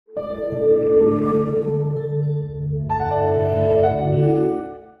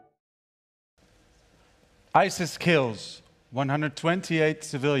ISIS kills 128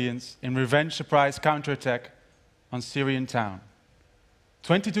 civilians in revenge surprise counterattack on Syrian town.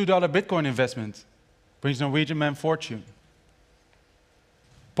 $22 Bitcoin investment brings Norwegian man fortune.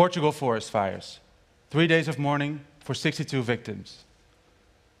 Portugal forest fires. 3 days of mourning for 62 victims.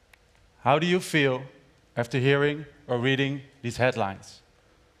 How do you feel after hearing or reading these headlines?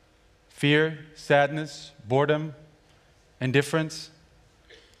 Fear, sadness, boredom, indifference?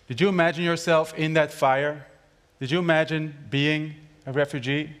 Did you imagine yourself in that fire? Did you imagine being a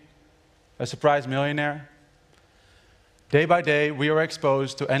refugee, a surprise millionaire? Day by day, we are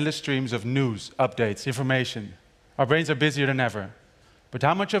exposed to endless streams of news, updates, information. Our brains are busier than ever. But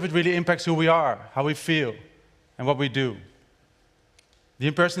how much of it really impacts who we are, how we feel, and what we do? The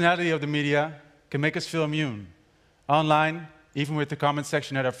impersonality of the media can make us feel immune. Online, even with the comment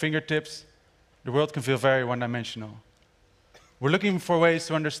section at our fingertips, the world can feel very one-dimensional. We're looking for ways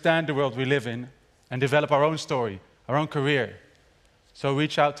to understand the world we live in and develop our own story, our own career. So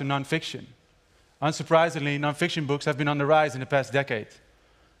reach out to nonfiction. Unsurprisingly, nonfiction books have been on the rise in the past decade.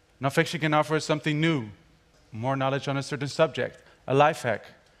 Nonfiction can offer us something new, more knowledge on a certain subject, a life hack.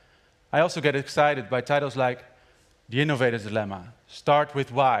 I also get excited by titles like The Innovator's Dilemma, Start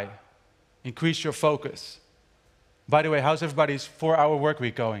with Why, Increase Your Focus. By the way, how's everybody's 4-hour work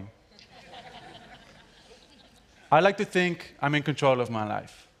week going? I like to think I'm in control of my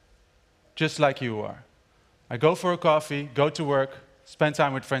life, just like you are. I go for a coffee, go to work, spend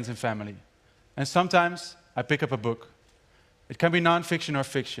time with friends and family. And sometimes I pick up a book. It can be nonfiction or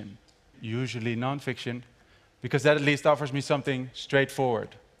fiction, usually nonfiction, because that at least offers me something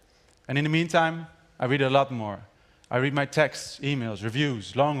straightforward. And in the meantime, I read a lot more. I read my texts, emails,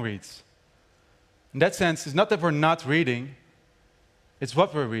 reviews, long reads. In that sense, it's not that we're not reading, it's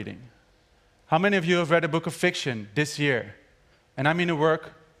what we're reading. How many of you have read a book of fiction this year? And I mean a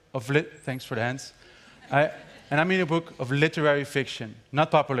work of thanks for the hands. And I mean a book of literary fiction,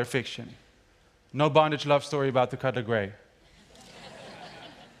 not popular fiction. No bondage love story about the color gray.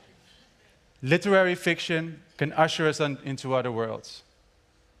 Literary fiction can usher us into other worlds.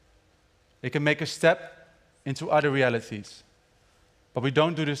 It can make us step into other realities. But we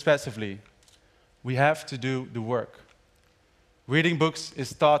don't do this passively. We have to do the work. Reading books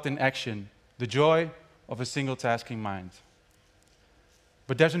is thought in action, the joy of a single-tasking mind.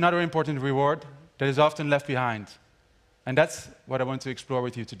 But there's another important reward that is often left behind. And that's what I want to explore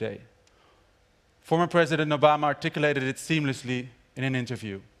with you today. Former President Obama articulated it seamlessly in an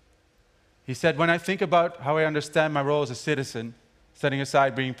interview. He said, "When I think about how I understand my role as a citizen, setting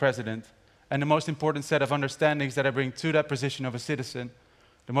aside being president, and the most important set of understandings that I bring to that position of a citizen,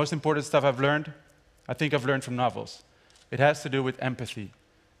 the most important stuff I've learned, I think I've learned from novels. It has to do with empathy.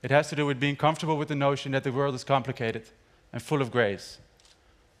 It has to do with being comfortable with the notion that the world is complicated and full of grace,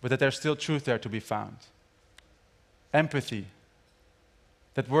 but that there's still truth there to be found." Empathy.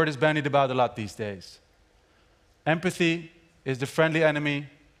 That word is bandied about a lot these days. Empathy is the friendly enemy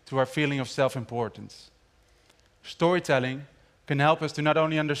to our feeling of self-importance. Storytelling can help us to not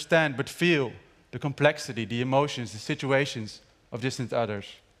only understand, but feel the complexity, the emotions, the situations of distant others.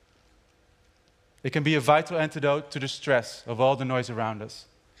 It can be a vital antidote to the stress of all the noise around us,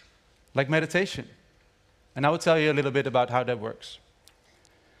 like meditation. And I will tell you a little bit about how that works.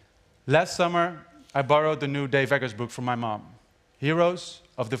 Last summer, I borrowed the new Dave Eggers book from my mom, Heroes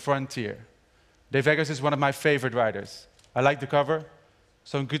of the Frontier. Dave Eggers is one of my favorite writers. I like the cover,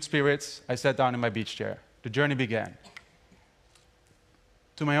 so in good spirits, I sat down in my beach chair. The journey began.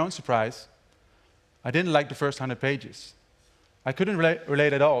 To my own surprise, I didn't like the first 100 pages. I couldn't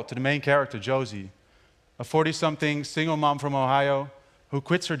relate at all to the main character, Josie, a 40-something single mom from Ohio who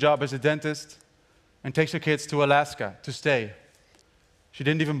quits her job as a dentist and takes her kids to Alaska to stay. She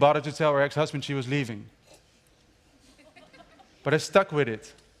didn't even bother to tell her ex-husband she was leaving. But I stuck with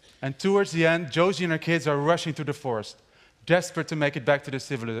it. And towards the end, Josie and her kids are rushing through the forest, desperate to make it back to the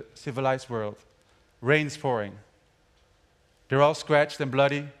civilized world. Rain's pouring. They're all scratched and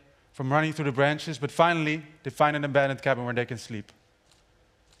bloody from running through the branches, but finally, they find an abandoned cabin where they can sleep.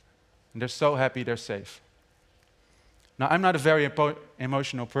 And they're so happy they're safe. Now, I'm not a very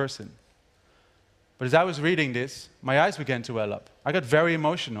emotional person. But as I was reading this, my eyes began to well up. I got very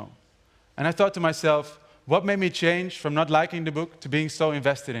emotional. And I thought to myself, what made me change from not liking the book to being so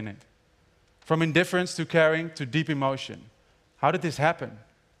invested in it? From indifference to caring to deep emotion. How did this happen?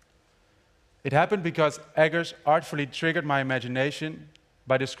 It happened because Eggers artfully triggered my imagination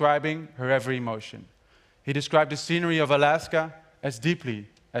by describing her every emotion. He described the scenery of Alaska as deeply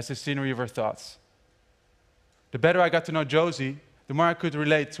as the scenery of her thoughts. The better I got to know Josie, the more I could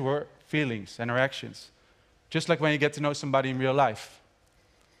relate to her feelings and her actions, just like when you get to know somebody in real life.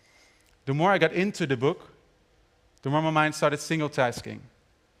 The more I got into the book, the more my mind started single-tasking.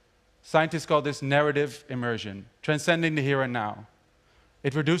 Scientists call this narrative immersion, transcending the here and now.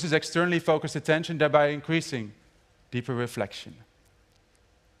 It reduces externally focused attention, thereby increasing deeper reflection.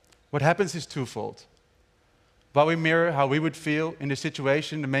 What happens is twofold. While we mirror how we would feel in the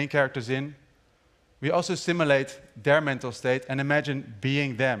situation the main character's in, we also simulate their mental state and imagine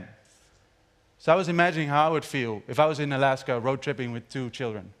being them. So I was imagining how I would feel if I was in Alaska road tripping with 2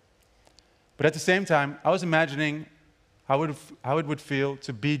 children. But at the same time, I was imagining how it would feel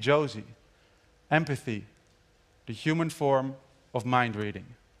to be Josie. Empathy, the human form of mind reading.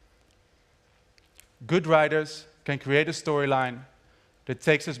 Good writers can create a storyline that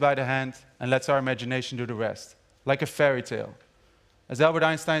takes us by the hand and lets our imagination do the rest, like a fairy tale. As Albert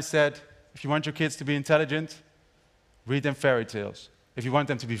Einstein said, if you want your kids to be intelligent, read them fairy tales. If you want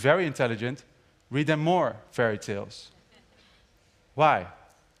them to be very intelligent, read them more fairy tales. Why?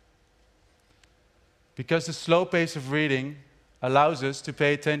 Because the slow pace of reading allows us to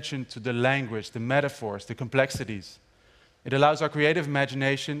pay attention to the language, the metaphors, the complexities. It allows our creative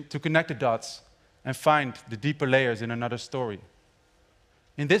imagination to connect the dots and find the deeper layers in another story.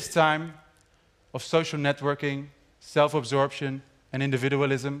 In this time of social networking, self-absorption, and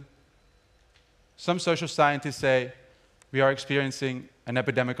individualism, some social scientists say we are experiencing an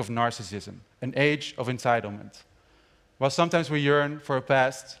epidemic of narcissism, an age of entitlement. While sometimes we yearn for a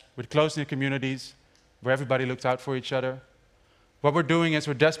past with close-knit communities where everybody looked out for each other, what we're doing is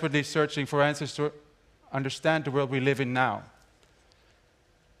we're desperately searching for answers to understand the world we live in now.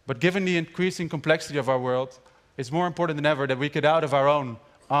 But given the increasing complexity of our world, it's more important than ever that we get out of our own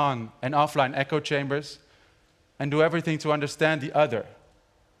on- and offline echo chambers and do everything to understand the other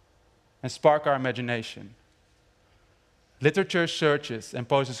and spark our imagination. Literature searches and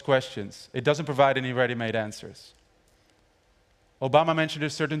poses questions. It doesn't provide any ready-made answers. Obama mentioned a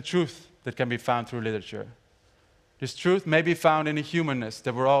certain truth that can be found through literature. This truth may be found in the humanness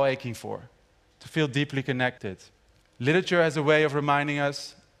that we're all aching for, to feel deeply connected. Literature has a way of reminding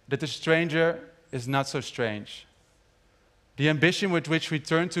us that the stranger is not so strange. The ambition with which we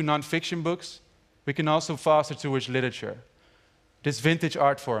turn to non-fiction books, we can also foster towards literature. This vintage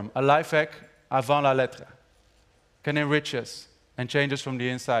art form, a life hack avant la lettre, can enrich us and change us from the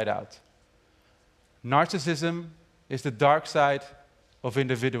inside out. Narcissism is the dark side of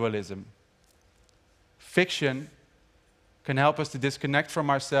individualism. Fiction can help us to disconnect from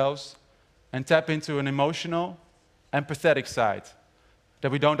ourselves and tap into an emotional, empathetic side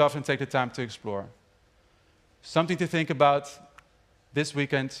that we don't often take the time to explore. Something to think about this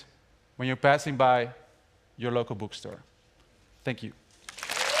weekend when you're passing by your local bookstore. Thank you.